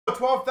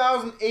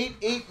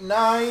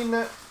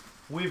12,889.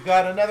 We've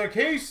got another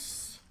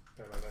case.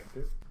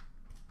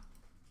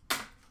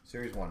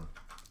 Series 1.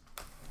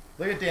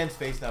 Look at Dan's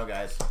face now,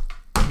 guys.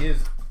 He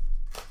is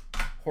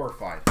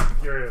horrified.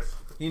 Furious.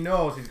 He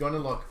knows he's going to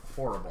look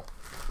horrible.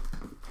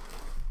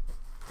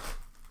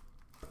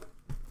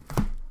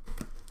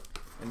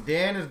 And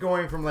Dan is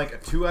going from like a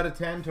 2 out of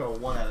 10 to a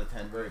 1 out of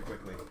 10 very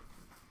quickly.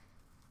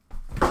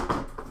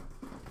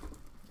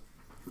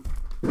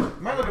 He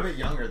might look a bit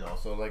younger though,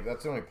 so like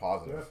that's the only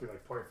positive. It must be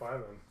like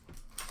 0.5 then.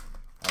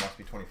 That must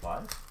be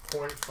 25?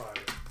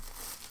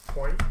 0.5.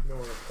 Point? You know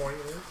what a point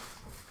is?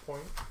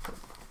 Point.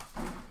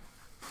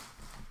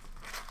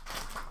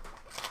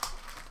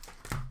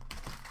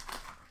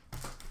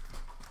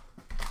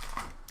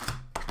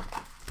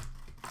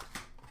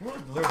 You're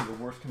like literally the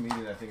worst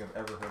comedian I think I've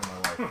ever heard in my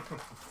life.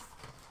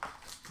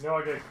 You know,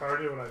 I get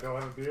cardio when I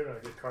don't have a beard, and I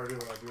get cardio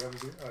when I do have a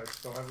beard. I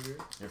don't have a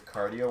beard. You have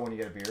cardio when you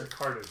get a beard?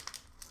 Carded.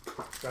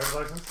 Driver's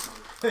license?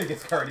 He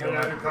gets cardio. And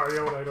I do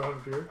cardio when I don't have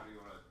a beard.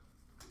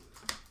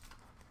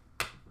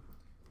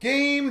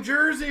 Game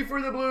jersey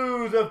for the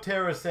Blues of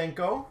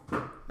Tarasenko.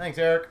 Thanks,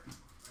 Eric.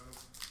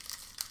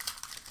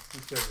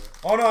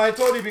 Oh no, I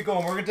told you to be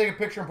going. We're going to take a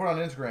picture and put it on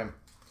Instagram.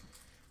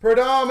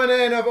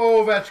 Predominant of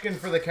Ovechkin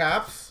for the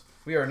Caps.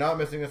 We are not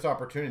missing this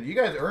opportunity. You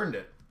guys earned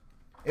it.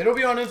 It'll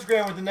be on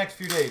Instagram within the next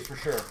few days for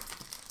sure.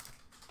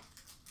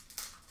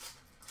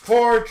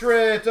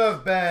 Portrait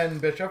of Ben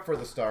Bishop for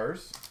the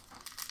Stars.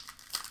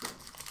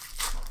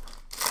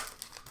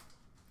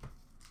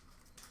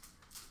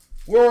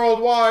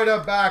 Worldwide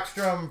of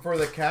Backstrom for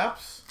the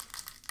Caps.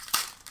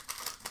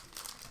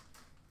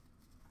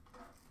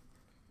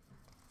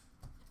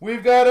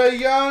 We've got a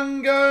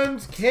Young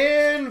Guns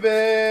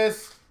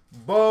canvas.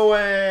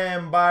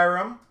 Boehm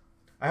Byram.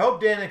 I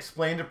hope Dan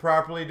explained it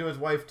properly to his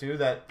wife too,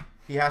 that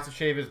he has to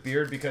shave his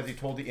beard because he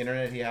told the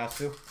internet he has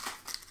to.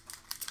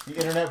 The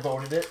internet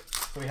voted it,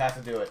 so he has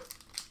to do it.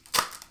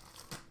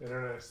 The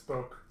internet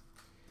spoke.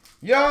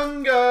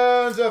 Young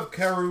Guns of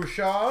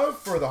Khrushchev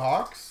for the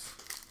Hawks.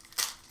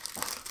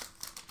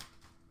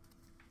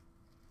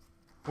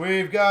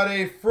 We've got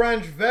a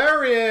French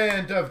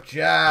variant of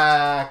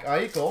Jack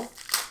Eichel.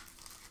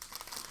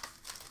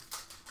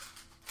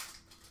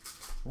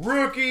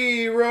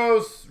 Rookie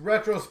Rose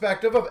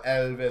retrospective of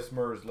Elvis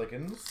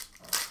Merzlikins.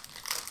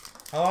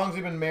 How long has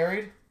he been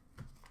married?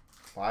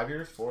 5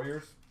 years? 4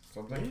 years?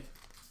 Something? Me?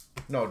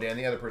 No, Dan.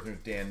 The other person who's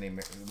Dan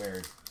named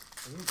married.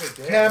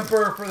 Dan.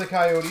 Kemper for the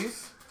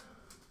Coyotes.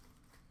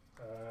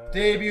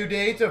 Debut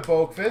date of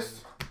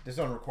Boakfist. This is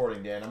on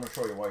recording, Dan. I'm going to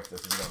show your wife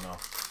this if you don't know.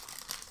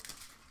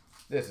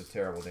 This is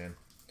terrible, Dan.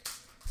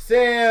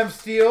 Sam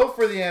Steele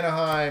for the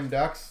Anaheim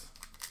Ducks.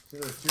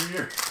 Either 2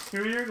 years.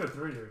 2 years or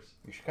 3 years?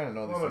 You should kind of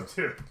know this. One of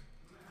 2.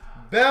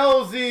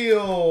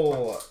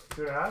 Belzeal.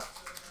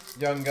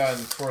 2.5. Young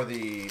Guns for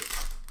the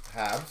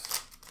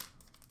Habs.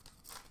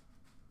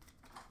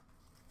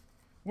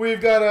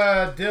 We've got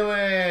a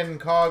Dylan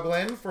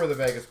Coughlin for the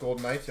Vegas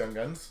Golden Knights, Young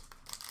Guns.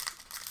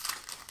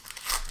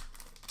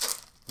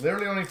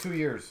 Literally only 2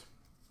 years.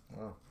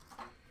 Wow.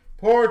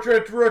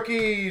 Portrait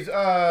rookies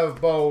of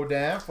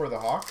Baudin for the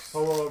Hawks. How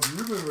long have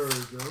you been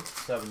married, Joe?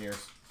 7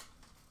 years.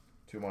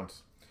 2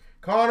 months.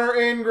 Connor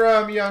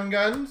Ingram, Young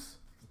Guns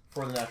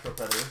for the Nashville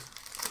Predators.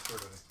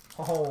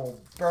 Oh,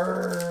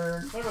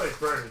 burn. It's not really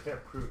burn. You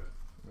can't prove it.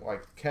 Well, I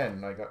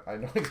can. I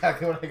know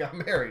exactly when I got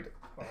married.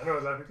 Oh, I know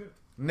exactly too.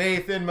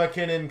 Nathan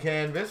McKinnon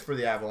canvas for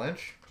the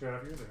Avalanche.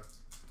 2.5 years ago.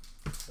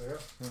 There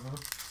you go.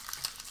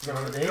 You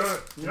remember the date?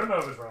 You don't know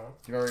if it's wrong.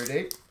 Do you remember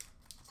your date?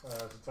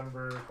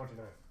 September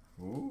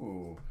 29th.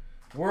 Ooh.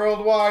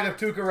 Worldwide of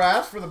Tuukka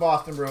Rask for the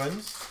Boston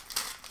Bruins.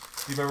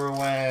 Do you remember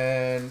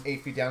when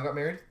 8 Feet Down got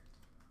married?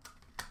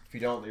 If you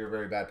don't, you're a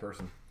very bad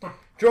person.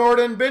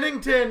 Jordan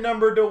Binnington,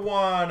 numbered to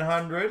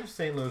 100.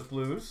 St. Louis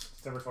Blues.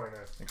 September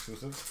 29th.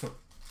 Exclusive.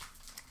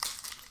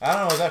 I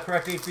don't know, is that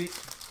correct, 8 feet?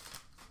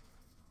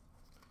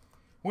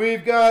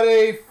 We've got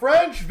a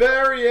French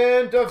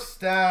variant of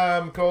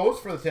Stamkos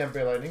for the Tampa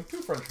Bay Lightning. 2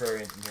 French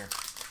variants in here.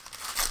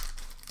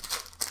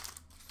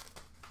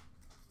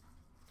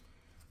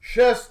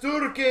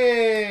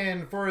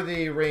 Shesterkin for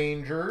the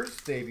Rangers.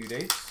 Debut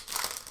dates.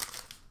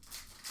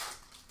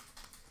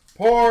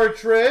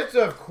 Portrait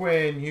of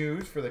Quinn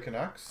Hughes for the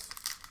Canucks.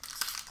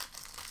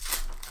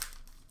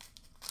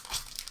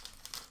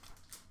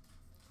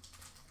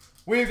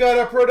 We've got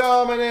a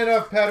predominant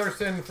of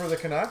Pettersson for the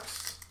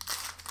Canucks.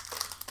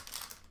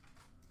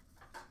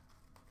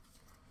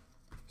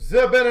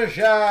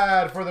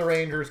 Zibanejad for the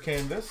Rangers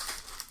canvas.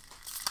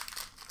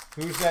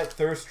 Who's that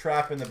thirst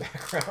trap in the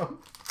background?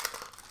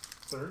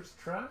 Thirst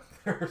trap?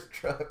 Thirst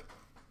trap.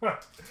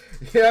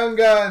 Young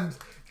Guns,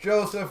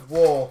 Joseph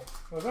Wool.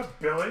 Was that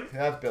Billy?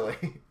 That's Billy.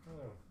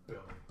 Oh,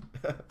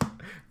 Billy.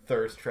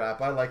 Thirst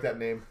trap. I like that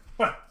name.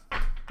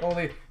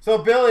 So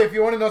Billy, if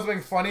you want to know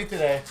something funny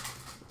today,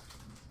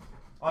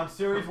 on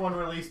Series 1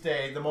 release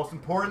day, the most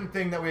important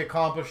thing that we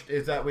accomplished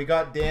is that we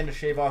got Dan to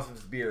shave off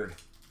his beard.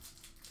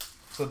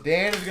 So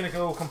Dan is going to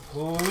go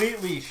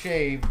completely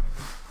shaved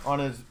on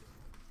his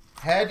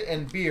head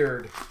and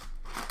beard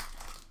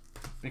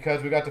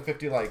because we got to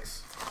 50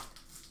 likes.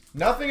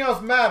 Nothing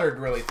else mattered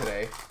really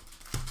today.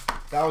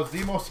 That was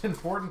the most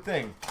important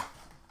thing.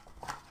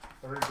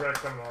 I regret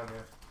coming on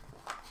here.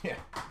 Yeah.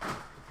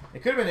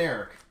 It could have been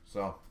Eric,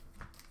 so.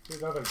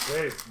 Another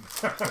Dave.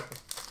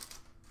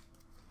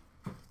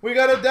 We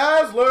got a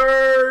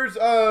Dazzlers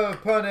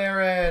of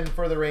Panarin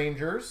for the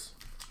Rangers.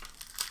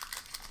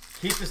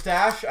 Keep the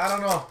stash? I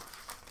don't know.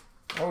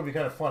 That would be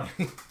kind of funny.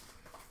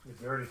 You're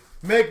dirty.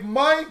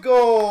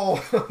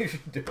 McMichael! You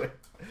should do it.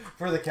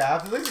 For the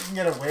Caps. At least you can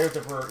get away with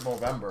it for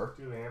November.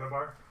 Do the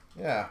handlebar?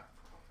 Yeah.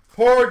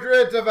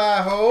 Portrait of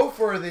Aho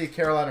for the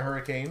Carolina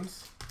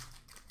Hurricanes.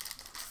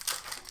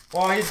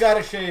 Well, he's got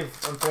to shave,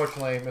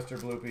 unfortunately, Mr.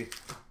 Bloopy.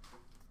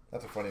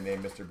 That's a funny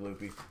name, Mr.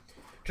 Bloopy.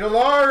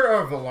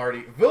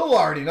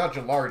 Villardi, not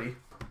Gilardi.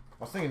 I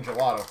was thinking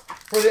gelato.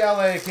 For the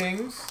LA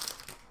Kings.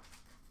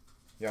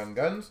 Young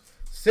Guns.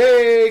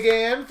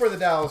 Sagan for the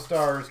Dallas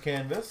Stars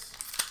canvas.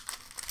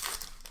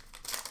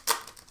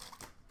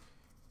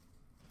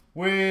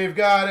 We've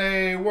got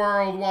a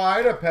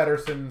worldwide, a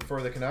Pedersen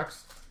for the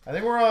Canucks. I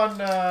think we're on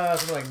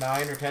something like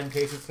 9 or 10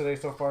 cases today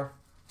so far.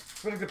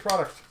 It's been a good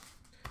product.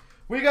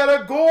 We got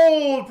a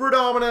gold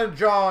predominant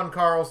John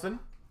Carlson.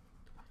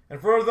 And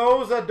for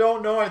those that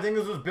don't know, I think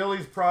this was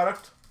Billy's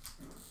product.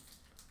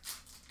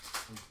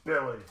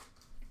 Billy.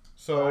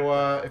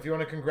 So if you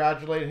want to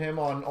congratulate him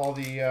on all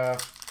the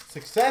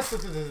success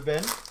that this has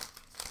been.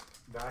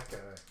 That guy.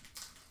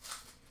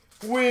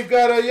 We've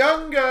got a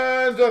Young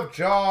Guns of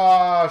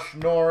Josh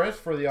Norris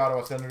for the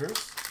Ottawa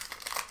Senators.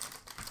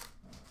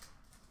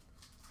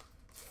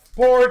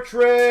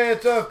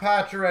 Portrait of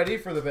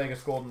Pacioretty for the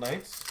Vegas Golden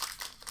Knights.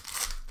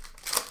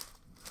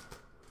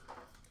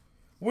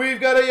 We've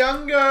got a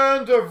Young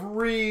Guns of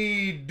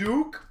Reed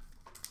Duke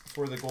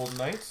for the Golden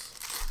Knights.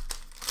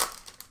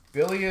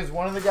 Billy is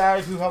one of the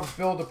guys who helps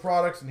build the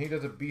products, and he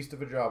does a beast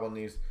of a job on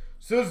these.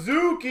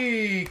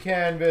 Suzuki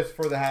canvas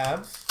for the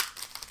Habs.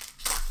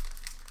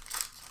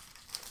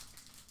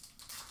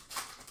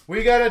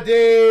 We got a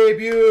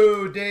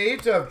debut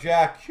date of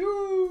Jack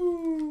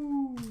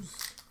Hughes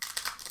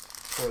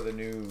for the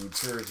New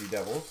Jersey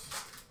Devils.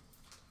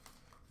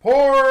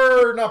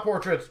 Not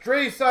portraits,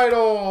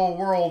 Draisaitl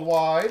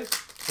worldwide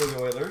for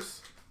the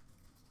Oilers.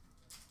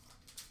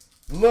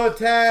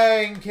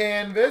 Letang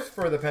canvas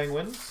for the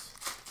Penguins.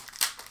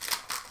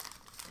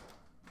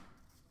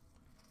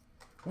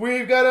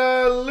 We've got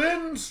a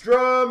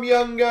Lindstrom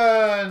Young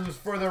Guns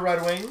for the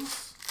Red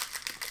Wings.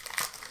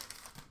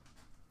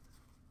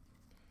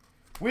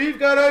 We've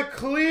got a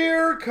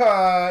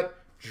clear-cut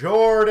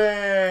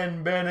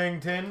Jordan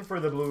Bennington for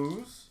the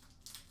Blues.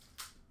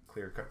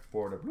 Clear-cut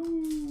for the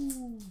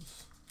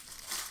Blues.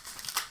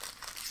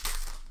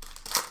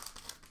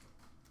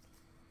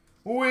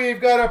 We've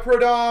got a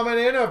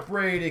predominant of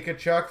Brady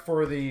Tkachuk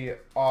for the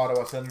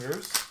Ottawa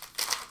Senators.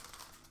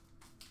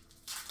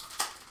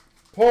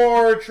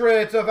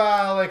 Portrait of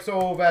Alex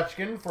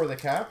Ovechkin for the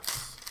Caps.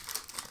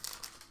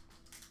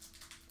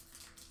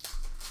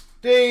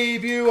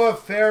 Debut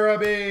of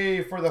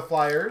Farabee for the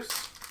Flyers.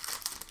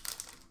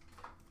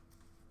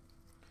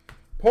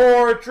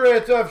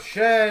 Portrait of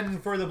Shen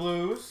for the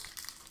Blues.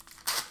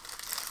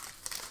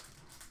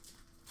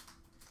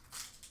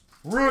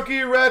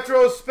 Rookie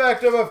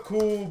retrospective of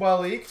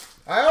Kubalik.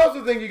 I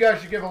also think you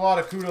guys should give a lot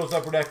of kudos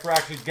Upper Deck for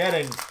actually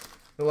getting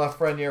the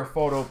Lafreniere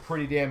photo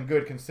pretty damn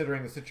good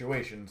considering the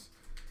situations.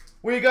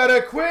 We got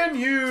a Quinn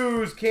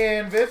Hughes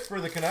canvas for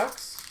the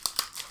Canucks.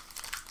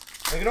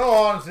 Like, in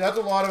all honesty, that's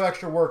a lot of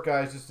extra work,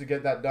 guys, just to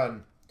get that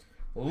done.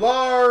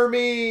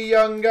 Larmy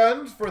Young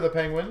Guns for the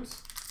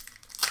Penguins.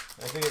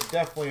 I think it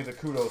definitely is a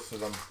kudos to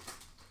them.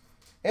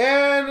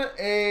 And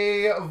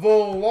a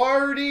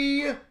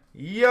Villardi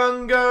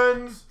Young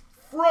Guns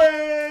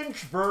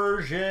French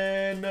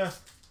version.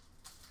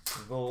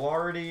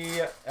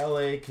 Villardi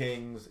LA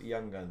Kings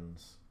Young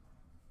Guns.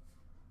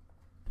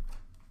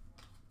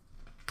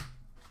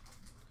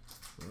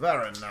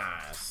 Very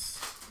nice.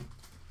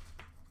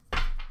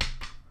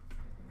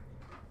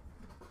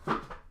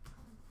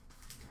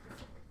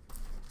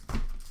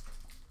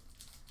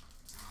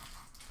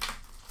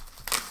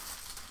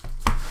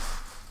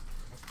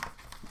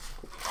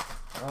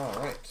 All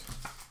right.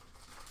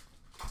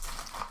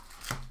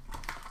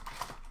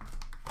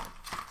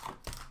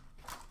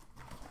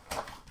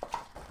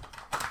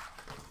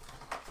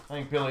 I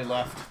think Billy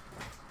left.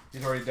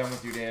 He's already done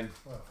with you, Dan.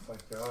 Oh,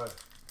 thank God.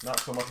 Not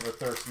so much of a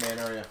thirst man,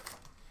 are you?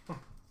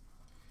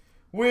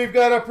 We've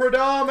got a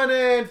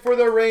predominant for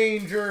the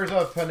Rangers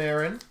of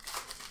Panarin.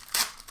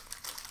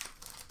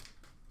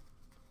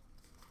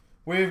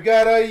 We've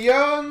got a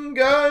Young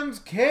Guns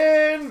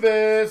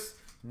canvas,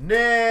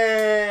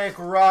 Nick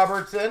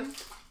Robertson.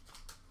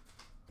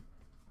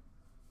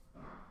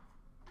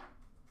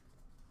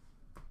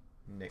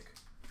 Nick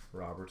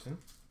Robertson.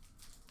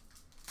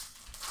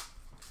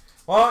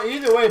 Well,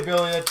 either way,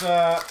 Billy,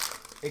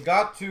 it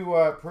got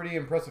to pretty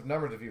impressive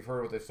numbers if you've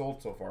heard what they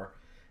sold so far.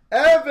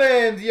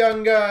 Evans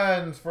Young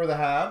Guns for the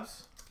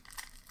Habs.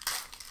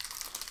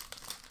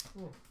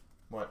 Oh,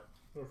 What?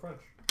 they're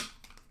French.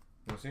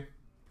 Let me see.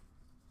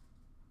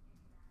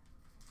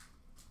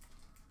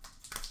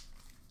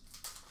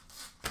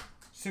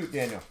 Suit,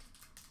 Daniel.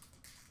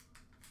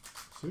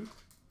 Suit?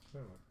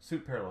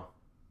 Suit parallel.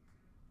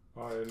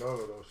 Oh, I didn't know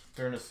those.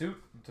 They're in a suit.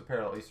 It's a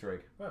parallel Easter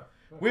egg. Yeah,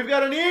 yeah. We've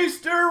got an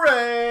Easter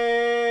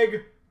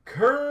egg.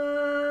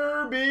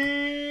 Kirby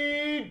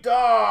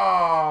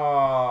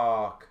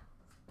Doc.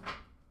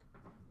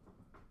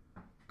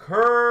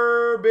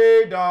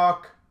 Kirby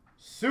Doc.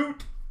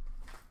 Suit.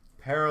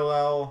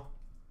 Parallel.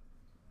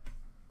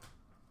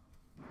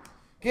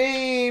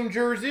 Game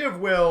jersey of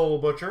Will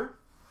Butcher.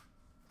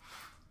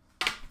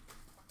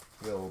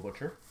 Will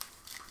Butcher.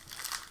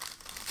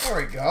 There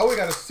we go. We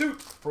got a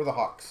suit for the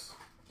Hawks.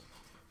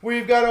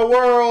 We've got a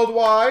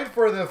worldwide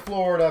for the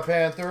Florida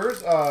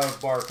Panthers of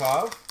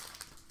Barkov.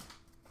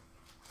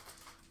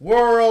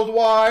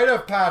 Worldwide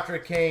of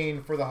Patrick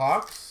Kane for the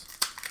Hawks.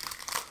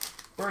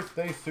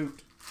 Birthday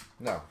suit.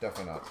 No,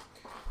 definitely not.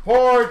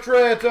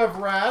 Portrait of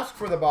Rask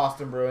for the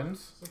Boston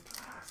Bruins. So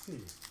classy.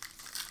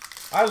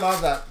 I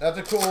love that. That's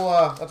a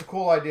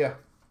cool idea.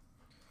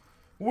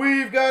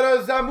 We've got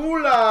a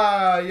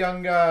Zamula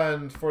Young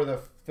Guns for the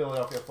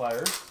Philadelphia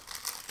Flyers.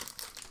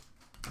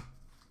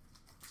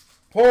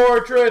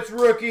 Portraits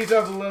Rookies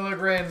of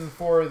Liljegren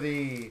for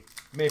the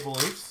Maple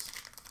Leafs.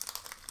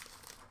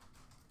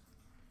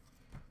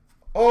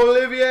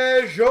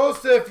 Olivier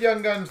Joseph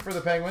Young Guns for the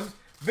Penguins.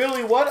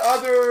 Billy, what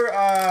other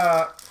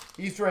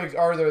Easter eggs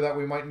are there that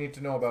we might need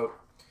to know about?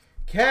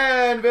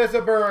 Canvas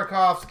of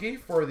Burakovsky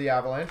for the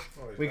Avalanche.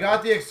 We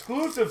got the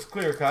exclusives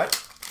clear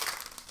cut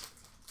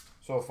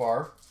so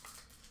far.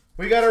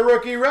 We got a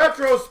rookie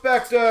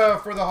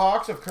retrospective for the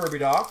Hawks of Kirby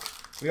Doc.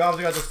 We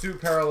also got the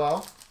suit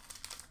parallel.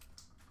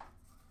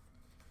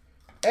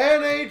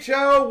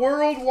 NHL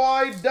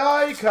Worldwide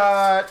die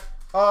cut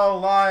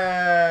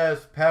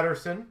Elias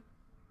Pettersson.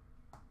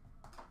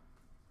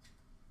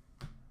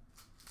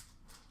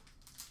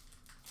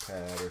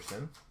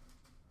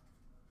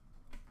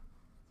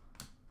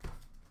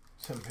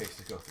 Some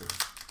basic go through.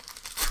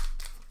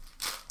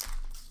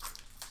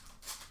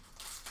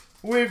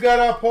 We've got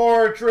a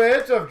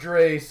portrait of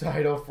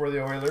Draisaitl for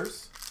the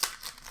Oilers.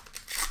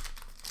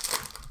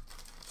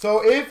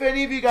 So if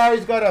any of you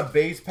guys got a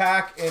base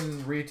pack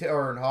in retail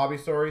or in hobby,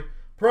 sorry,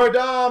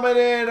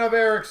 predominant of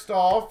Eric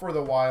Stahl for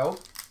the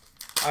Wild,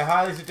 I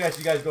highly suggest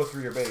you guys go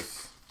through your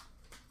base.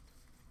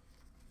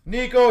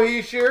 Nico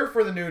Hischier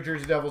for the New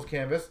Jersey Devils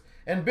canvas.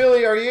 And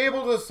Billy, are you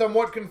able to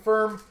somewhat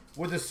confirm,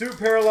 would the suit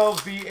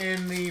parallels be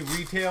in the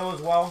retail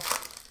as well?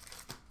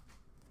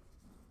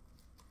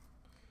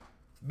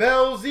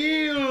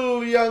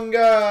 Belzile Young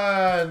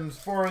Guns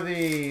for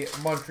the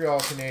Montreal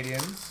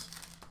Canadiens.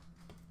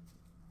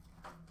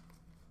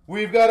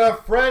 We've got a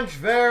French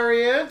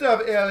variant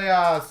of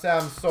Ilya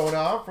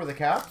Samsonov for the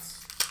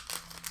Caps.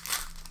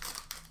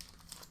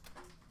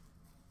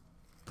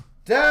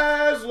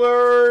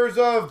 Dazzlers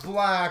of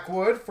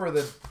Blackwood for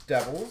the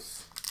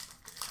Devils.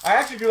 I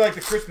actually do like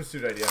the Christmas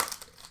suit idea.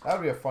 That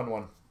would be a fun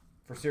one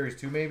for Series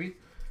 2 maybe.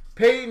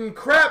 Peyton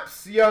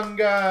Krebs Young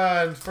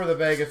Guns for the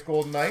Vegas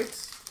Golden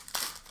Knights.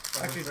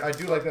 Actually, I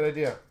do like that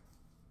idea.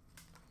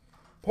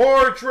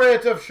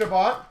 Portrait of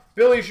Shabbat.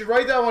 Billy, you should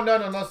write that one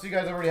down unless you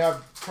guys already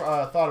have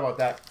thought about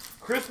that.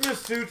 Christmas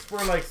suits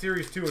for like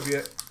Series 2 would be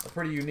a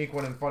pretty unique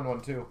one and fun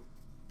one too.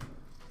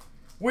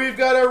 We've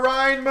got a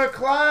Ryan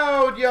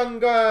McLeod Young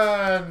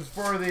Guns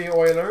for the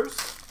Oilers.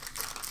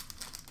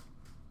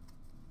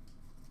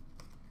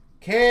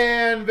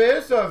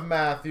 Canvas of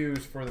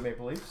Matthews for the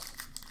Maple Leafs.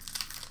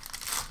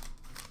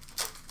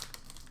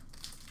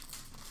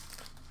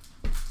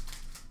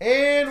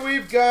 And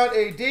we've got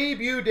a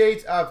debut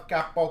date of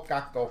Capo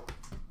Caco.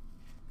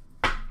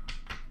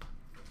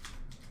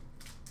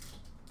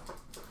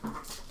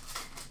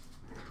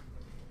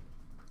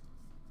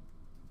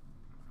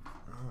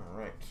 All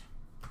right.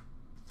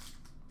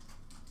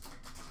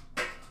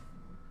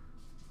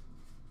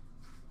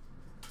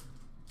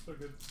 So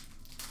good.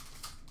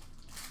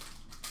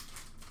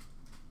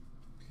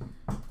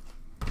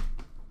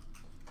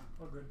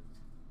 Oh, good.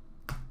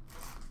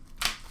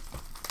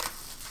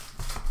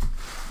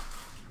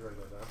 Write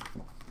that down.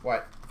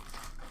 What?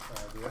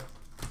 Idea.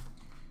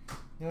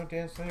 You know,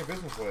 Dan, it's none of your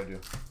business what I do.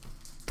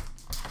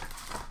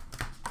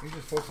 You're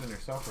just focusing on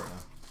yourself right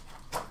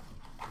now.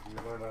 Did you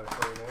learn how to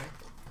say your name?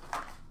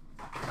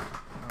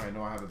 I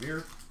know I have a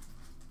beard.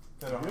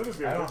 You have a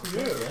beard. I don't Good for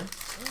you. shave, Dan.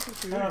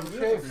 I I don't don't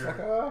think shave, you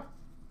sucker.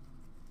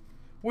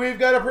 We've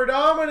got a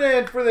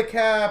predominant for the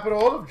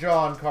Capitals of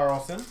John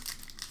Carlson.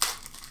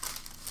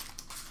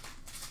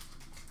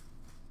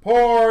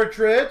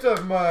 Portrait of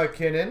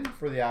McKinnon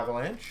for the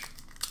Avalanche.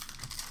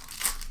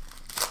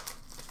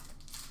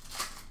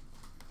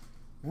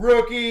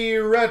 Rookie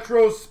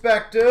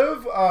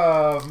retrospective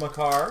of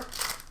Makar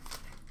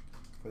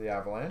for the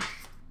Avalanche.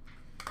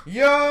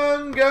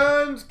 Young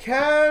Guns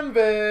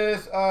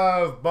canvas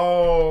of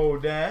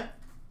Baudin,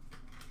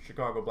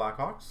 Chicago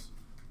Blackhawks.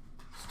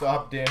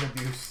 Stop Dan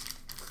abuse.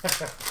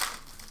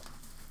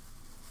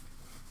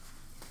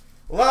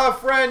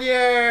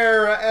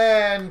 Lafreniere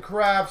and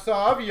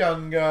Kravtsov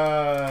Young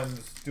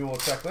Guns dual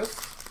checklist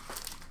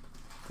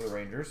for the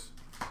Rangers.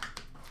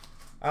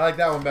 I like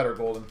that one better,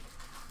 Golden.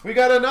 We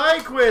got a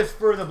Nyquist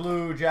for the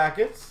Blue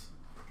Jackets.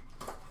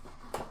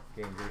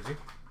 Game jersey.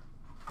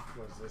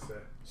 What does this say?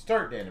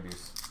 Start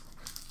Danabuse.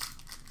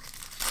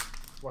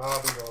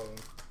 Wow, be going.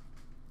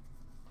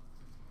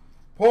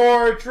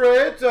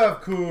 Portrait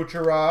of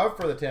CloutsnChara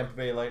for the Tampa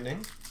Bay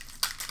Lightning.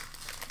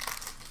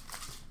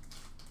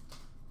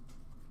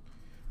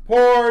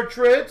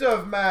 Portrait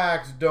of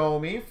Max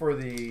Domi for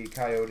the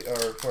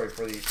for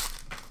the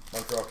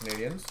Montreal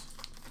Canadiens.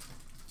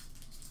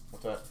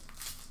 What's that?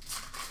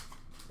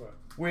 What?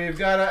 We've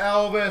got a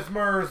Elvis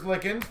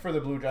Merzlikins for the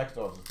Blue Jackets.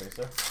 Oh, his face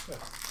there. Yeah.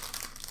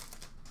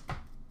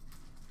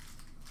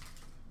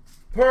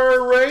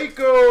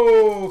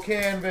 Parayko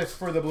canvas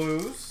for the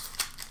Blues.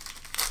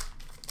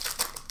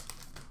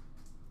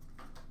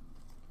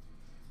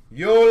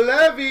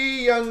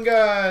 Yolevi Young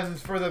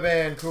Guns for the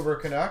Vancouver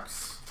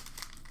Canucks.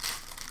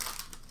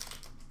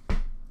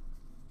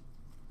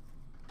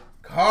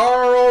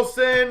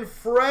 Carlson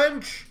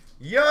French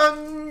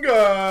Young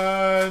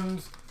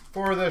Guns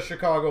for the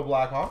Chicago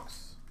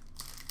Blackhawks.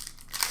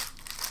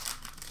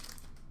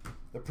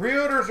 The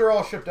pre-orders are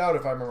all shipped out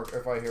if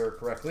I hear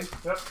correctly.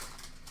 Yep.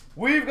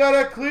 We've got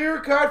a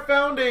clear-cut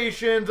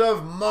foundations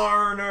of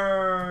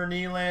Marner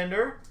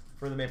Nylander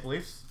for the Maple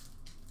Leafs.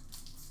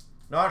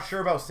 Not sure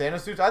about Santa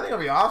suits. I think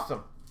it'll be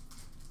awesome.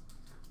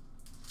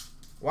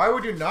 Why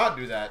would you not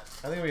do that?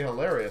 I think it'll be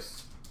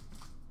hilarious.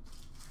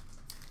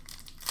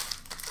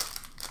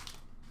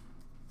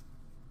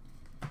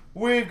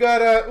 We've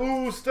got a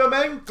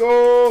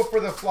Ustamenko for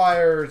the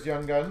Flyers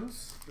Young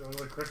Guns. The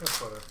only Christmas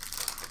sweater.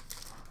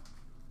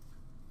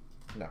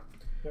 No.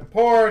 Yep.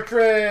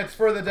 Portraits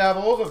for the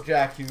Devils of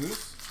Jack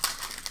Hughes.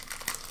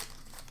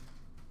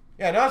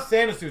 Yeah, not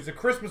Santa suits. The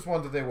Christmas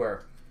ones that they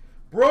wear.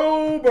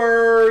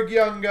 Broberg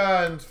Young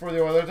Guns for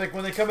the Oilers, like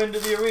when they come into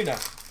the arena.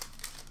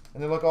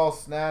 And they look all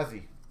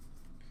snazzy.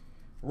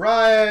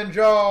 Ryan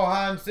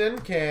Johansson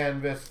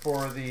canvas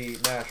for the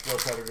Nashville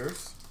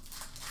Predators.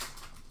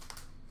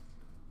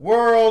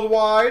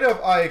 Worldwide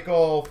of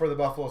Eichel for the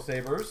Buffalo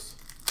Sabres.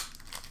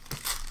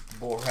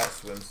 Borat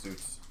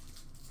swimsuits.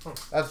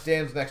 That's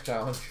Dan's next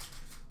challenge.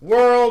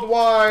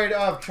 Worldwide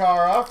of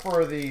Chara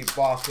for the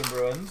Boston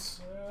Bruins.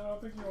 I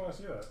don't think you want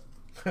to see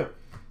that.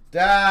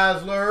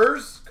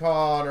 Dazzlers,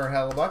 Connor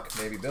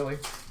Hellebuck, maybe Billy.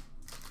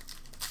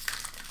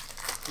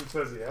 Who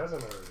says he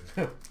hasn't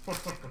already?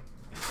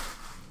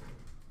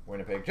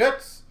 Winnipeg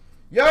Jets.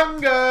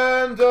 Young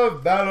Guns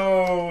of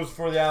Bellows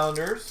for the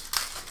Islanders.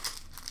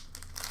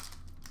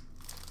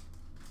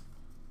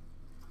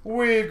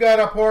 We've got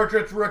a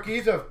Portraits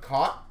Rookies of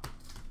Cott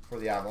for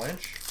the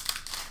Avalanche.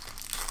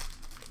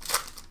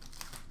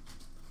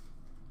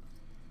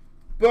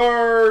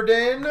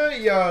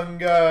 Burden Young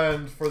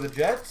Guns for the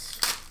Jets.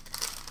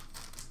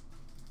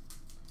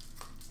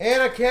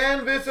 And a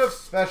canvas of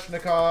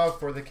Svechnikov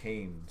for the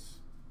Canes.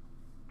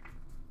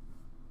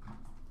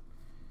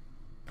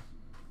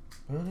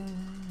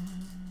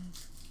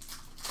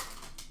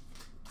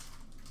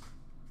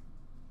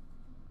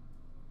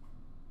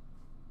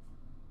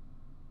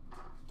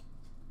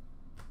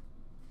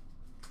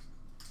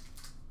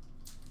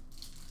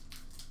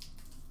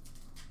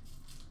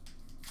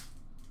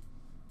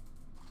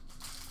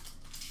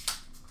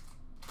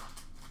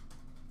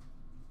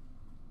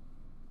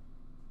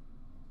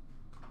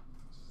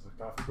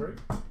 Coffee break?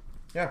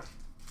 Yeah.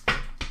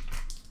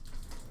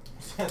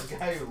 The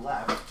guy who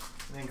left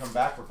and then come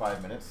back for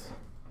 5 minutes.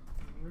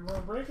 We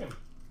weren't breaking.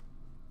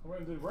 I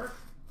went and did work.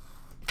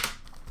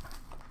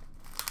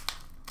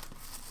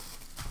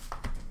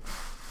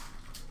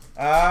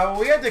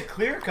 We had the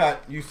clear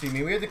cut, you see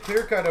me. We had the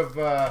clear cut of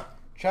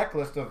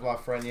checklist of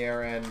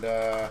Lafreniere and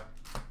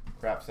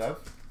Krapsev.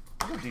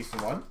 It was a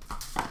decent one.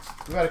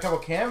 We had a couple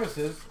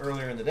canvases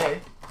earlier in the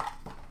day.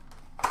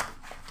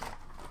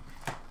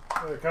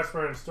 The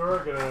customer in store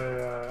got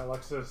a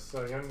Alexis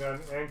Young Gun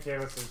and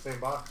canvas in the same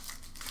box.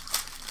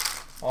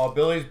 Oh,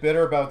 Billy's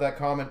bitter about that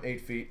comment,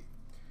 8 feet.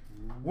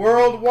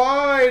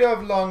 Worldwide of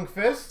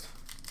Lundqvist.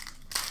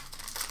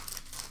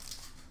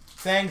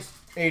 Thanks,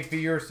 8 feet.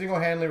 You're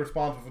single-handedly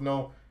responsible for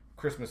no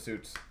Christmas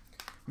suits.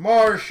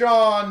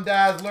 Marchand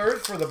Dazzlers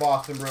for the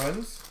Boston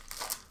Bruins.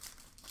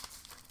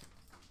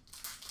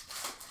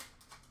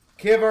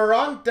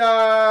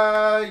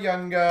 Kivaranta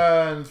Young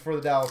Guns for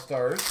the Dallas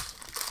Stars.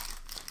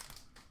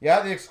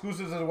 Yeah, the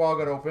exclusives as well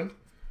got opened.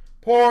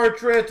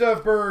 Portrait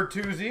of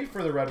Bertuzzi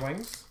for the Red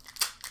Wings.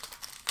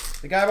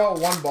 The guy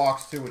bought one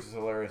box too, which is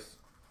hilarious.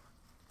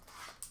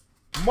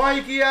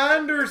 Mikey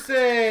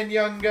Anderson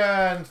Young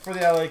Guns for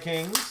the LA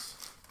Kings.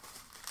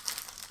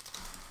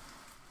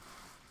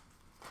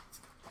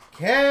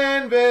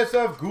 Canvas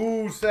of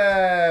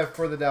Gusev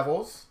for the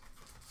Devils.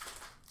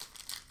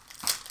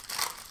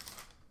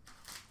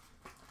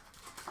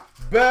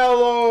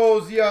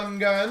 Bellows Young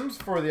Guns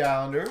for the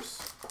Islanders.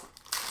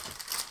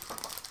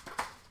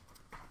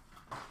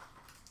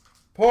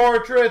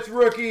 Portraits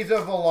Rookies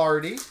of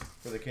Velarde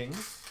for the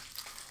Kings.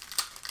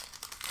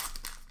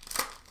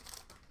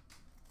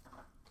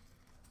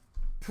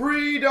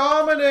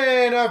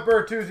 Predominant of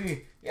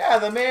Bertuzzi. Yeah,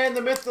 the man,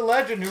 the myth, the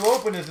legend who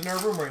opened is in our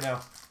room right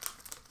now.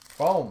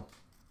 Boom.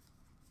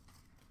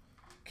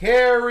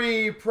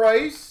 Carey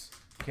Price,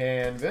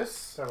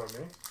 canvas. That was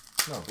me.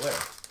 No, Blair.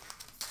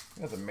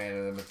 That's a man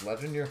of the myth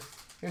legend. You're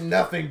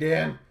nothing,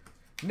 Dan.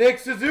 Nick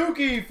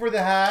Suzuki for the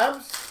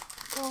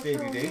Habs.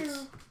 Debut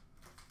dates.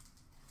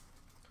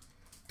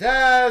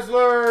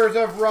 Dazzlers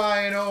of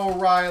Ryan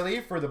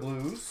O'Reilly for the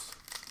Blues.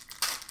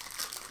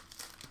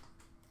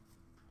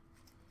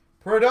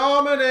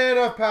 Predominant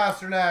of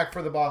Pasternak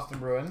for the Boston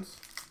Bruins.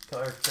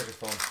 Tell Eric to check his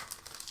phone.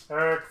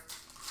 Eric.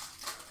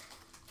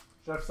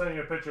 Jeff's sending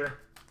you a picture.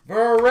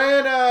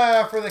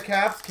 Verena for the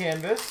Caps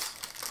canvas.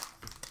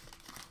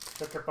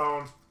 Check your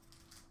phone.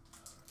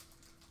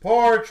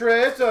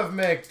 Portrait of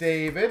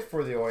McDavid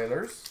for the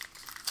Oilers.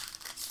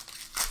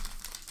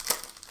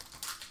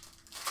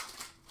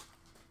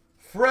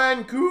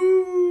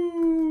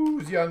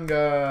 Francouz Young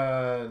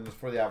Guns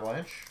for the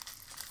Avalanche.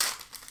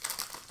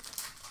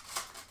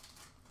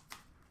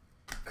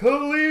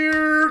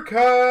 Clear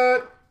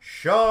cut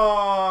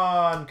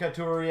Sean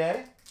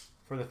Couturier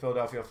for the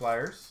Philadelphia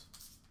Flyers.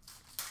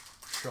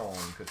 Sean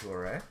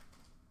Couturier.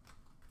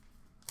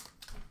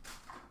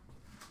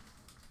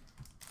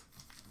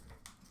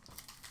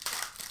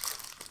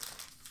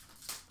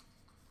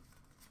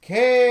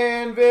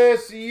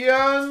 Canvas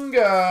Young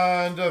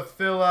Gun to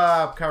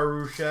Philip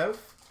Karushev.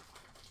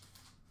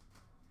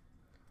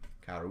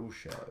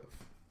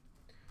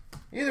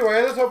 Either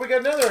way, let's hope we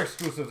get another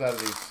exclusives out of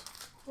these.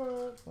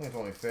 I think it's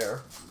only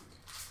fair.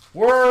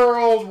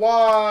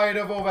 Worldwide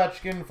of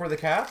Ovechkin for the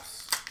Caps.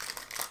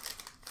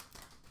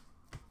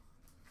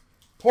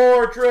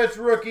 Portraits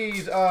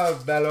Rookies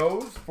of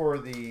Bellows for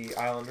the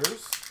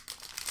Islanders.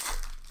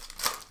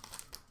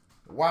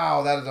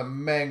 Wow, that is a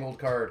mangled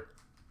card.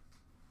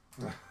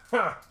 Look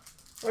at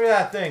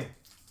that thing.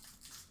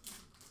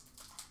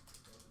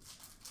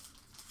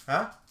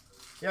 Huh?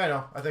 Yeah, I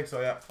know. I think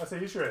so, yeah. That's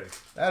an Easter egg.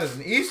 That is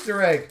an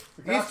Easter egg.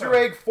 Picasso. Easter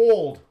egg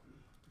fold.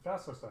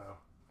 Picasso style.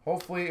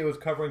 Hopefully it was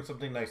covering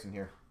something nice in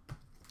here.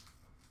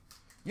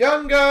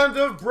 Young Guns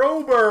of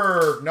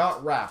Broberg,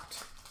 not wrapped,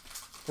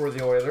 for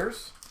the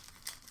Oilers.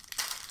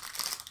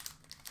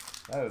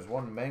 That is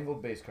one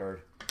mangled base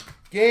card.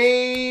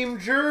 Game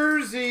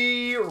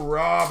jersey,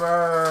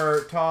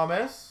 Robert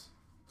Thomas.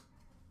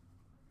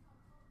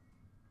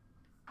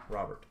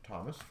 Robert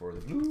Thomas for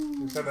the Blues.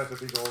 You said that to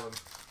be golden.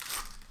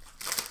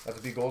 That's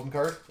a big golden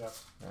card? Yep.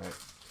 All right.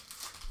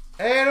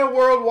 And a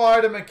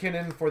worldwide of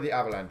McKinnon for the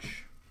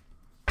Avalanche.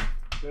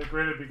 They're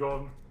graded be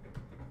golden.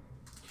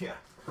 Yeah.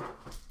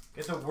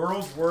 Get the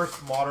world's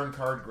worst modern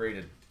card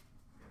graded.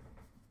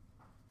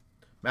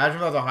 Imagine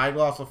if that was a high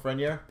gloss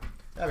Lafreniere.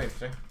 That'd be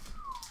interesting.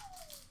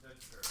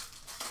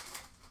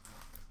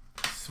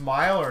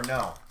 Smile or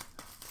no?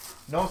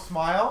 No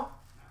smile?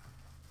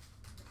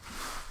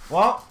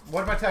 Well,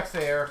 what did my text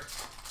say, Eric?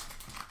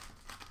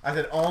 I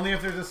said only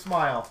if there's a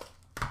smile.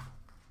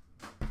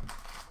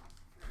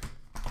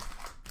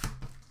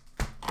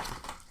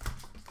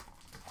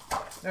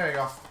 There you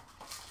go.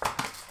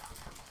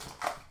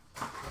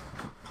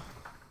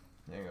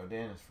 There you go,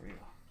 Dan, it's for you.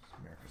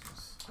 Merry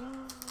Christmas.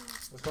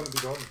 It's going to be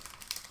golden.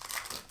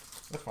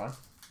 That's fine.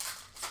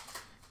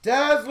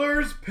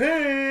 Dazzlers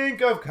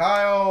Pink of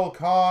Kyle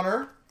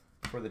Connor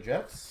for the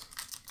Jets.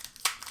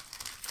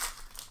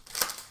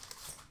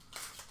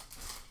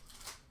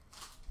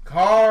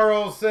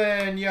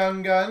 Carlson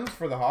Young Guns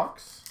for the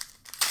Hawks.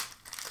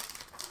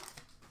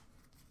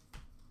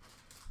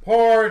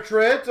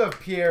 Portrait of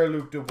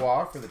Pierre-Luc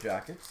Dubois for the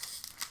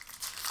Jackets.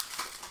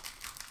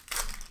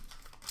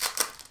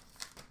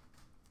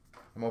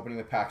 I'm opening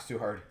the packs too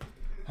hard.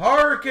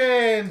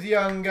 Harkins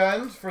Young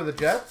Guns for the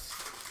Jets.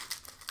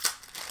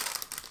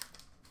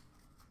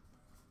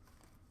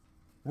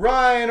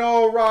 Ryan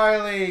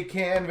O'Reilly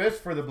canvas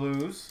for the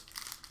Blues.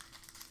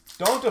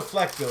 Don't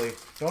deflect, Billy.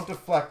 Don't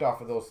deflect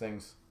off of those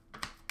things.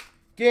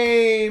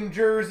 Game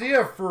jersey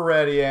of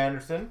Freddie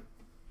Anderson.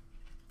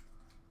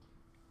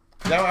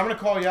 Now, I'm going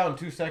to call you out in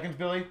 2 seconds,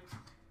 Billy.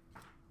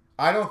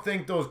 I don't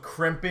think those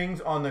crimpings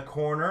on the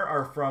corner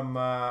are from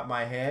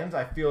my hands.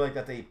 I feel like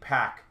that's a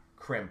pack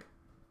crimp.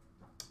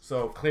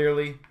 So,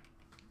 clearly,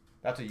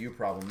 that's a you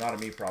problem, not a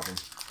me problem.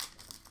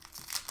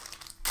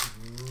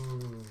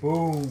 Ooh.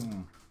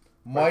 Boom.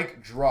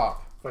 Mic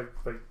drop. Fight.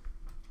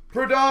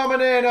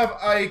 Predominant of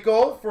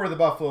Eichel for the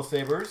Buffalo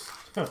Sabres.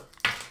 Do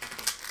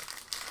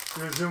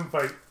a Zoom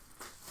fight.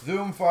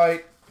 Zoom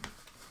fight.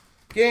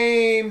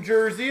 Game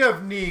jersey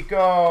of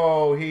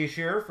Nico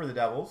Hischier for the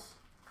Devils.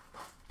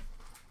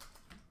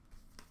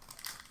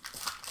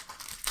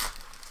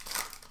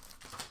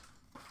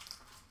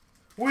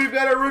 We've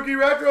got a rookie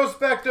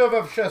retrospective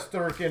of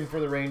Shesterkin for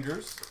the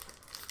Rangers.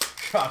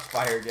 Shots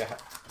fired, yeah.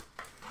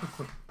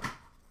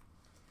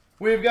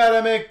 We've got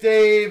a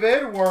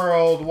McDavid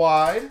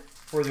worldwide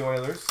for the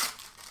Oilers.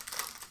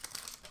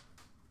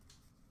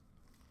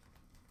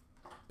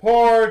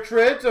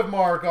 Portrait of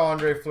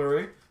Marc-Andre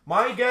Fleury.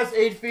 My guess,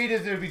 8 feet,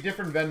 is there would be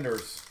different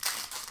vendors.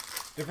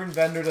 Different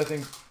vendors, I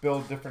think,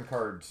 build different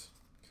cards.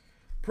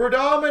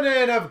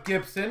 Predominant of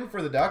Gibson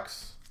for the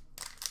Ducks.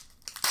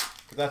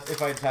 That's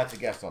if I had to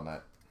guess on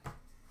that.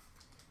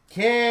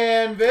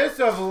 Canvas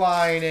of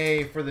Line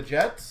A for the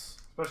Jets.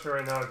 Especially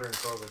right now during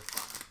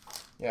COVID.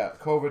 Yeah,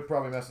 COVID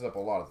probably messes up a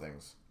lot of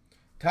things.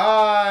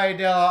 Ty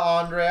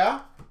Della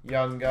Andrea,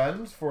 Young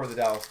Guns for the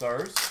Dallas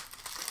Stars.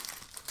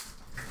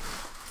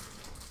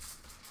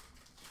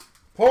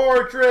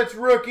 Portraits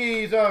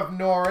Rookies of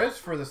Norris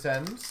for the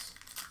Sens.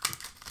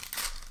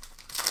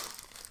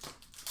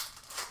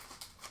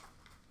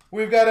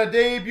 We've got a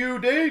debut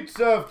dates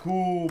of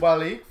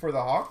Kubalik for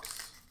the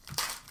Hawks.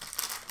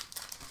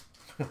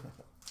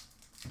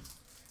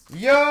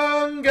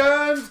 Young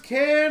Guns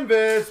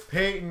Canvas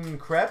Peyton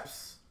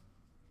Krebs.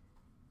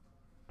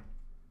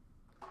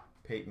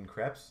 Peyton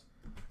Krebs.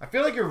 I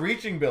feel like you're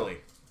reaching, Billy.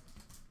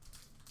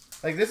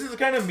 Like, this is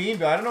kind of mean,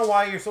 but I don't know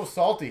why you're so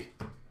salty.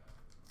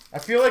 I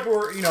feel like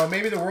we're, you know,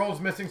 maybe the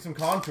world's missing some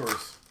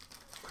contours.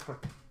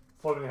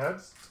 Floating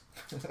heads?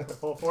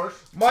 Full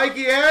force?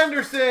 Mikey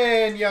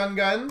Anderson, Young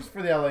Guns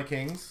for the LA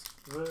Kings.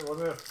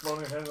 Wasn't it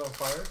floating heads on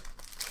fire?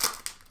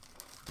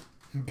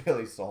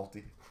 Billy's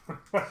salty.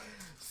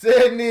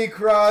 Sidney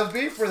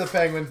Crosby for the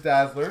Penguins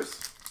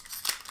Dazzlers.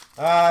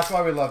 That's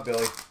why we love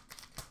Billy.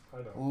 I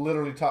know.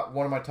 Literally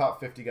one of my top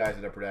 50 guys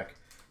at Upper Deck.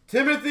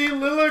 Timothy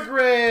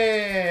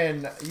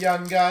Liljegren,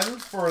 Young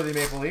Guns for the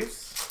Maple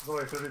Leafs. There's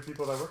only 30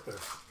 people that work there.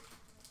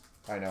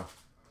 I know.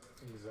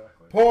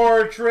 Exactly.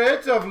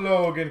 Portrait of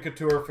Logan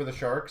Couture for the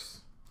Sharks.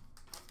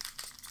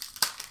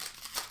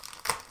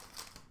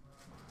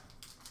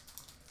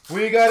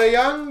 We got a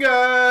Young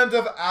Guns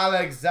of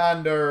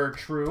Alexander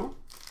True.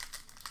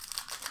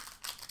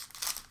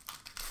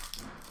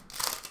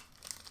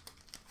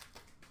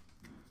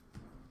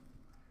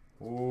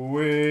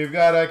 We've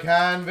got a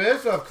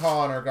canvas of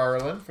Connor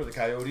Garland for the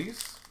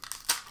Coyotes.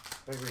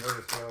 I think we hurt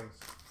his feelings.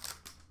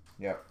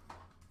 Yep.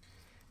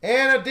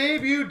 And a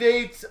debut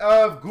dates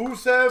of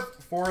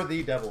Gusev for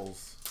the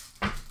Devils.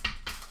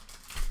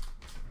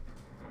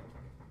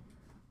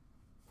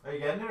 Are you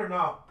getting it or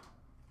no?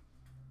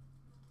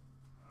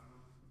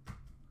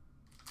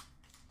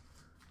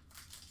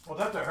 Well,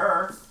 it's up to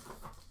her.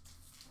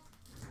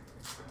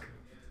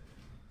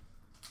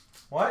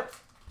 What?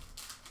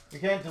 You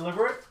can't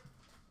deliver it?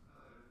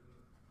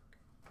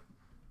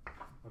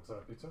 What's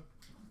that, pizza?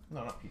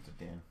 No, not pizza,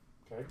 Dan.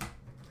 Keg?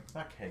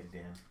 Not keg,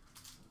 Dan.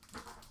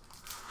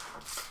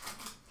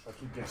 I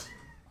keep guessing.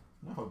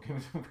 No, give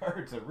me some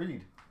cards to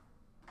read.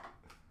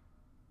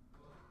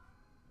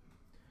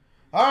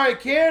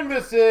 Alright,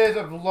 canvases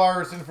of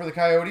Larson for the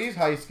Coyotes,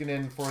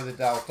 Heiskanen for the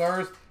Dallas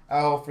Stars,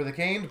 Aho for the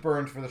Canes,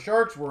 Burns for the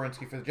Sharks,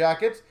 Werenski for the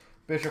Jackets,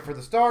 Bishop for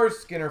the Stars,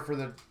 Skinner for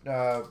the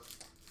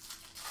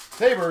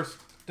Sabres,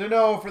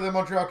 Deneau for the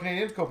Montreal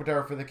Canadiens,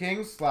 Kopitar for the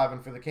Kings,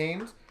 Slavin for the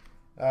Canes,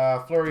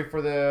 Fleury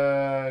for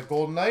the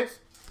Golden Knights,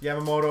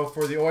 Yamamoto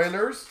for the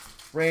Oilers,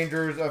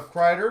 Rangers of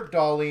Kreider,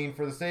 Dahlin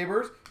for the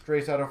Sabres,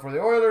 Draisaitl for the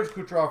Oilers,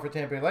 Kucherov for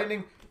Tampa Bay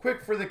Lightning,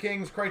 Quick for the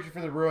Kings, Krejci for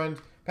the Bruins,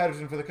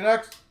 Patterson for the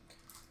Canucks,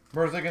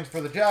 Merzlikins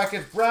for the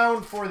Jackets,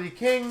 Brown for the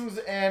Kings,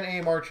 and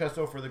a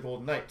Marchesso for the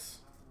Golden Knights.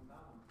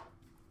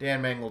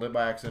 Dan mangled it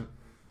by accident.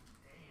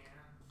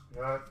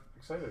 Yeah,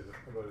 excited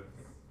about it.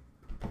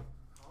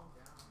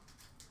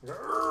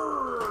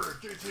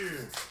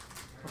 GT.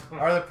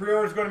 Are the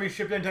pre-orders going to be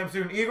shipped anytime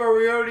soon? Igor,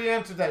 we already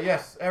answered that.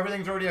 Yes,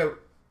 everything's already out.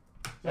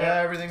 Yeah,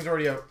 everything's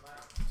already out.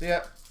 See ya.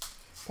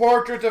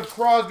 Portraits of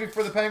Crosby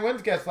for the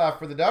Penguins, Getzlaf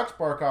for the Ducks,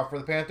 Barkov for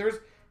the Panthers,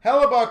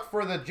 Hellebuck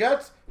for the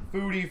Jets,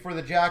 Foodie for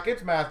the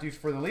Jackets, Matthews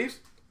for the Leafs,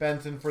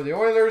 Benson for the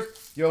Oilers,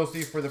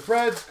 Yossi for the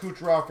Preds,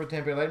 Kucherov for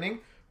Tampa Bay Lightning,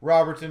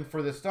 Robertson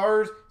for the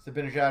Stars,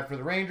 Zibanejad for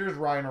the Rangers,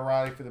 Ryan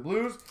O'Reilly for the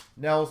Blues,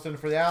 Nelson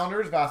for the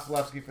Islanders,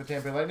 Vasilevsky for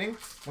Tampa Bay Lightning,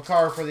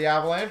 Makar for the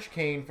Avalanche,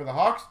 Kane for the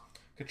Hawks,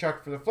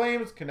 Kachuk for the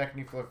Flames,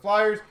 Konechny for the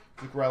Flyers,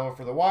 Zuccarello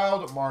for the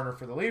Wild, Marner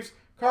for the Leafs,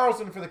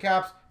 Carlson for the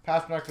Caps,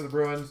 Pasternak for the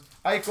Bruins,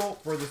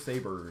 Eichel for the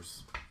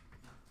Sabres.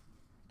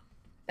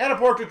 And a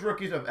portrait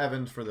rookies of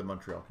Evans for the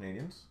Montreal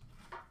Canadiens.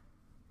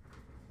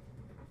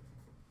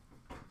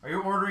 Are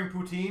you ordering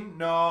poutine?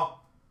 No.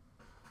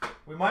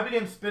 We might be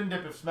getting spin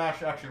dip if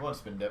Smash actually wants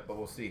spin dip, but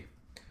we'll see.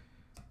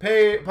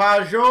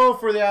 Pajot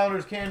for the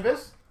Islanders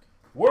canvas.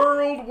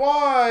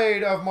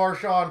 Worldwide of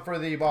Marchand for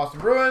the Boston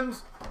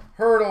Bruins.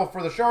 Hurdle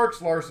for the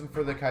Sharks. Larson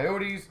for the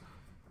Coyotes.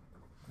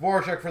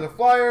 Voracek for the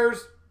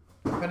Flyers.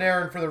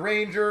 Panarin for the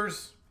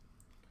Rangers.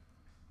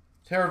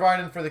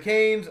 Teravainen for the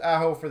Canes.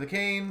 Aho for the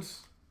Canes.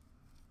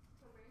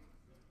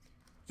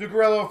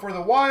 Zuccarello for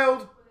the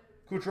Wild.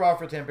 Kucherov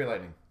for Tampa Bay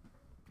Lightning.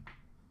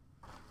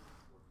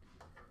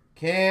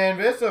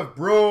 Canvas of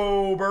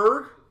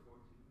Broberg.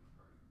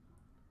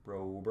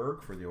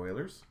 Broberg for the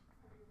Oilers.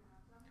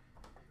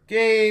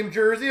 Game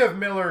jersey of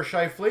Miller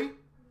Scheifele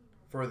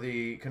for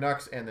the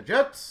Canucks and the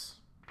Jets.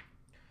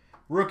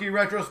 Rookie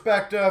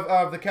retrospective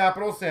of the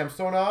Capitals,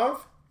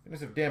 Samsonov.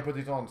 Goodness if Dan put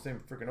these all in the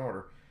same freaking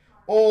order.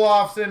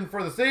 Olofsson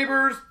for the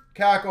Sabres.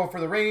 Kako for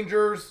the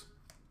Rangers.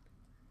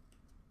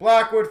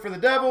 Blackwood for the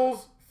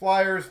Devils.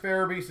 Flyers,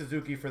 Farabee,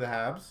 Suzuki for the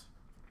Habs.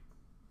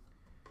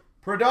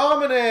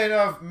 Predominant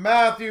of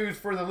Matthews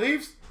for the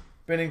Leafs.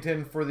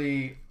 Binnington for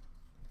the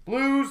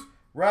Blues.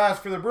 Rask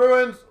for the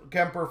Bruins.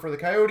 Kemper for the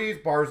Coyotes.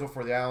 Barzal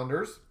for the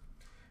Islanders.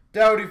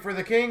 Doughty for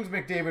the Kings.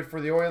 McDavid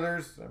for the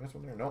Oilers. Did I miss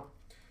one there? Nope.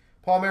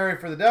 Palmieri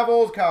for the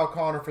Devils. Kyle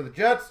Connor for the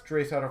Jets.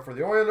 Dre Sutter for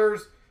the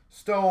Oilers.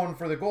 Stone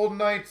for the Golden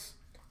Knights.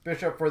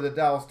 Bishop for the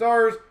Dallas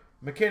Stars.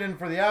 McKinnon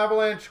for the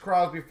Avalanche.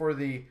 Crosby for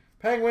the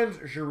Penguins.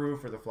 Giroux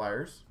for the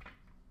Flyers.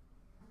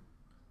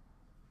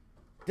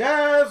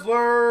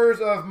 Dazzlers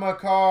of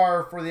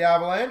Makar for the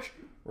Avalanche.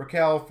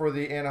 Raquel for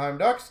the Anaheim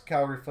Ducks.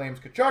 Calgary Flames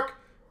Kachuk.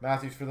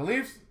 Matthews for the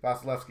Leafs.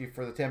 Vasilevsky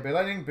for the Tampa Bay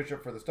Lightning.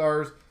 Bishop for the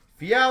Stars.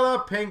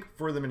 Fiala Pink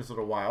for the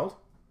Minnesota Wild.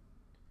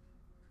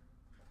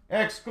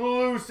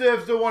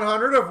 Exclusives to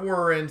 100 of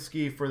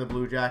Werenski for the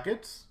Blue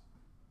Jackets.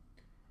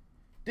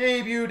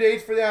 Debut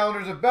dates for the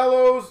Islanders of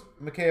Bellows.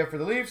 Mikheyev for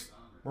the Leafs.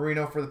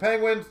 Marino for the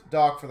Penguins.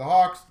 Doc for the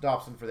Hawks.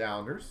 Dobson for the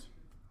Islanders.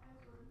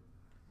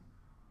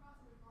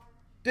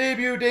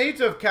 Debut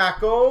dates of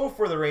Kako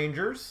for the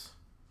Rangers.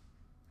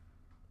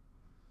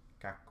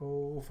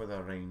 Kako for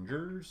the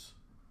Rangers.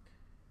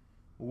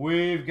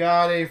 We've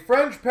got a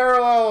French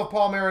parallel of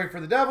Palmieri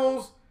for the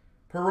Devils.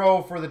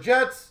 Perreault for the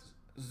Jets.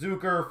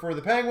 Zucker for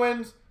the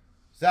Penguins.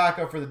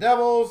 Zaka for the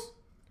Devils.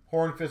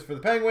 Hornfist for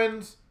the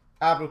Penguins.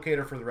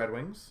 Applicator for the Red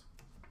Wings.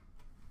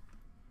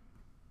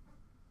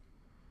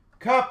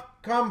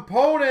 Cup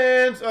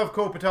components of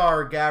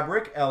Kopitar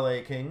Gabrick,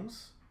 LA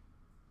Kings.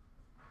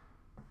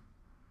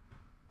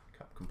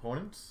 Cup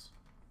components.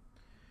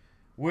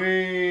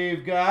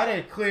 We've got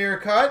a clear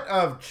cut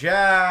of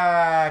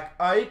Jack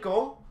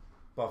Eichel,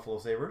 Buffalo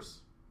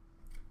Sabres.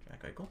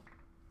 Jack Eichel.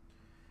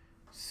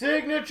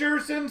 Signature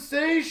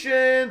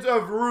sensations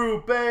of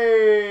Rupe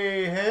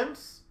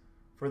Hintz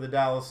for the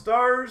Dallas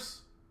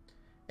Stars.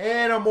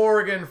 And a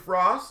Morgan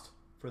Frost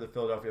for the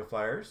Philadelphia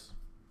Flyers.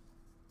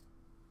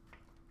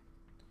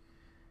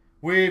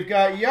 We've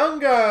got Young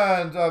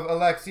Guns of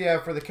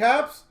Alexiev for the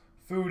Caps.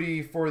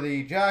 Foodie for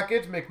the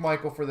Jackets.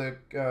 McMichael for the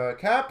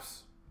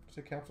Caps. Is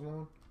it Caps on that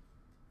one?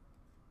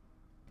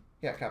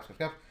 Yeah, Caps.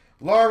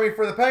 Larmy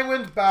for the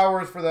Penguins.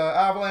 Bowers for the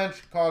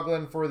Avalanche.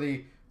 Coughlin for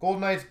the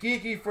Golden Knights.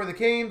 Geeky for the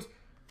Canes.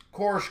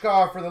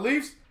 Korshkov for the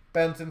Leafs.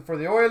 Benson for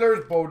the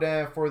Oilers.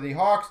 Baudin for the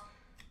Hawks.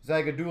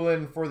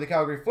 Zagadulin for the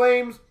Calgary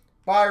Flames.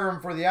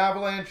 Byram for the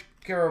Avalanche.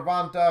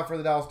 Caravanta for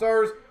the Dallas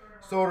Stars.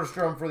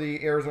 Soderstrom for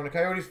the Arizona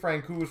Coyotes.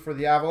 Francouz for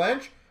the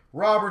Avalanche.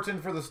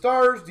 Robertson for the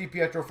Stars.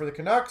 DiPietro for the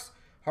Canucks.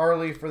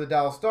 Harley for the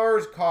Dallas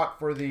Stars. Cott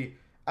for the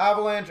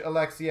Avalanche.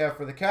 Alexiev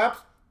for the Caps.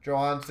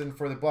 Johansson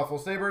for the Buffalo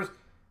Sabres.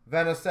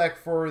 Venasek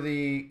for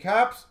the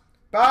Caps.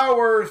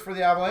 Bowers for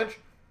the Avalanche.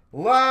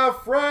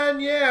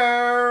 Lafreniere.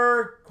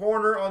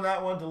 Corner on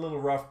that one's a little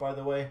rough, by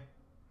the way.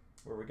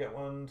 Where we get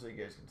one so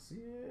you guys can see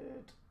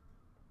it.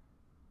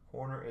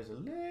 Corner is a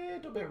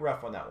little bit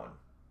rough on that one.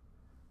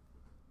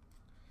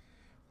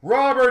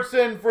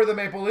 Robertson for the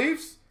Maple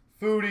Leafs.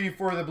 Foodie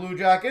for the Blue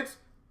Jackets.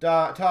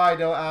 Ty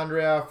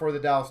Dellandrea for the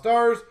Dallas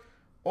Stars.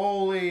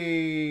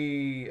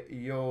 Oli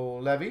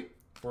Yolevi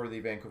for the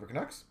Vancouver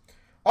Canucks.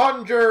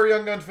 Ottinger,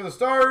 Young Guns for the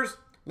Stars.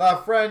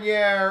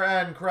 Lafreniere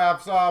and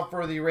Kravtsov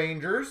for the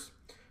Rangers.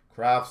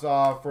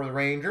 Kravtsov for the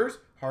Rangers.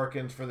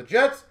 Harkins for the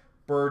Jets.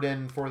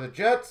 Burden for the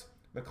Jets.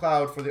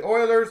 McLeod for the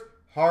Oilers.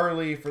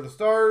 Harley for the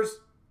Stars.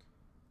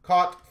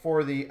 Cott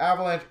for the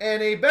Avalanche.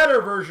 And a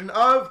better version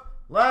of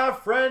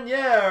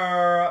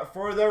Lafreniere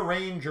for the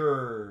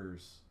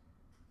Rangers.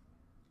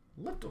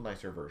 Little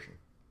nicer version.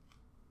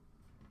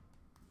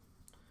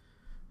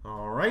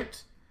 All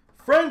right.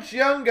 French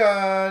Young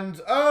Guns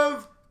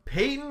of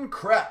Peyton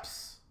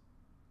Krebs.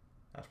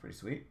 That's pretty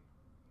sweet.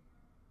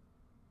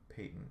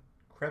 Peyton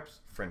Krebs,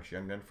 French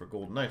Young Gun for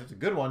Golden Knights. That's a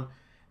good one.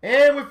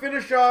 And we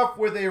finish off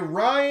with a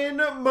Ryan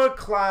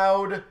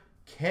McLeod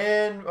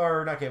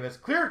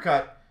clear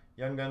cut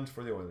Young Guns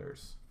for the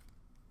Oilers.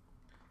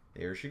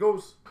 There she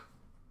goes.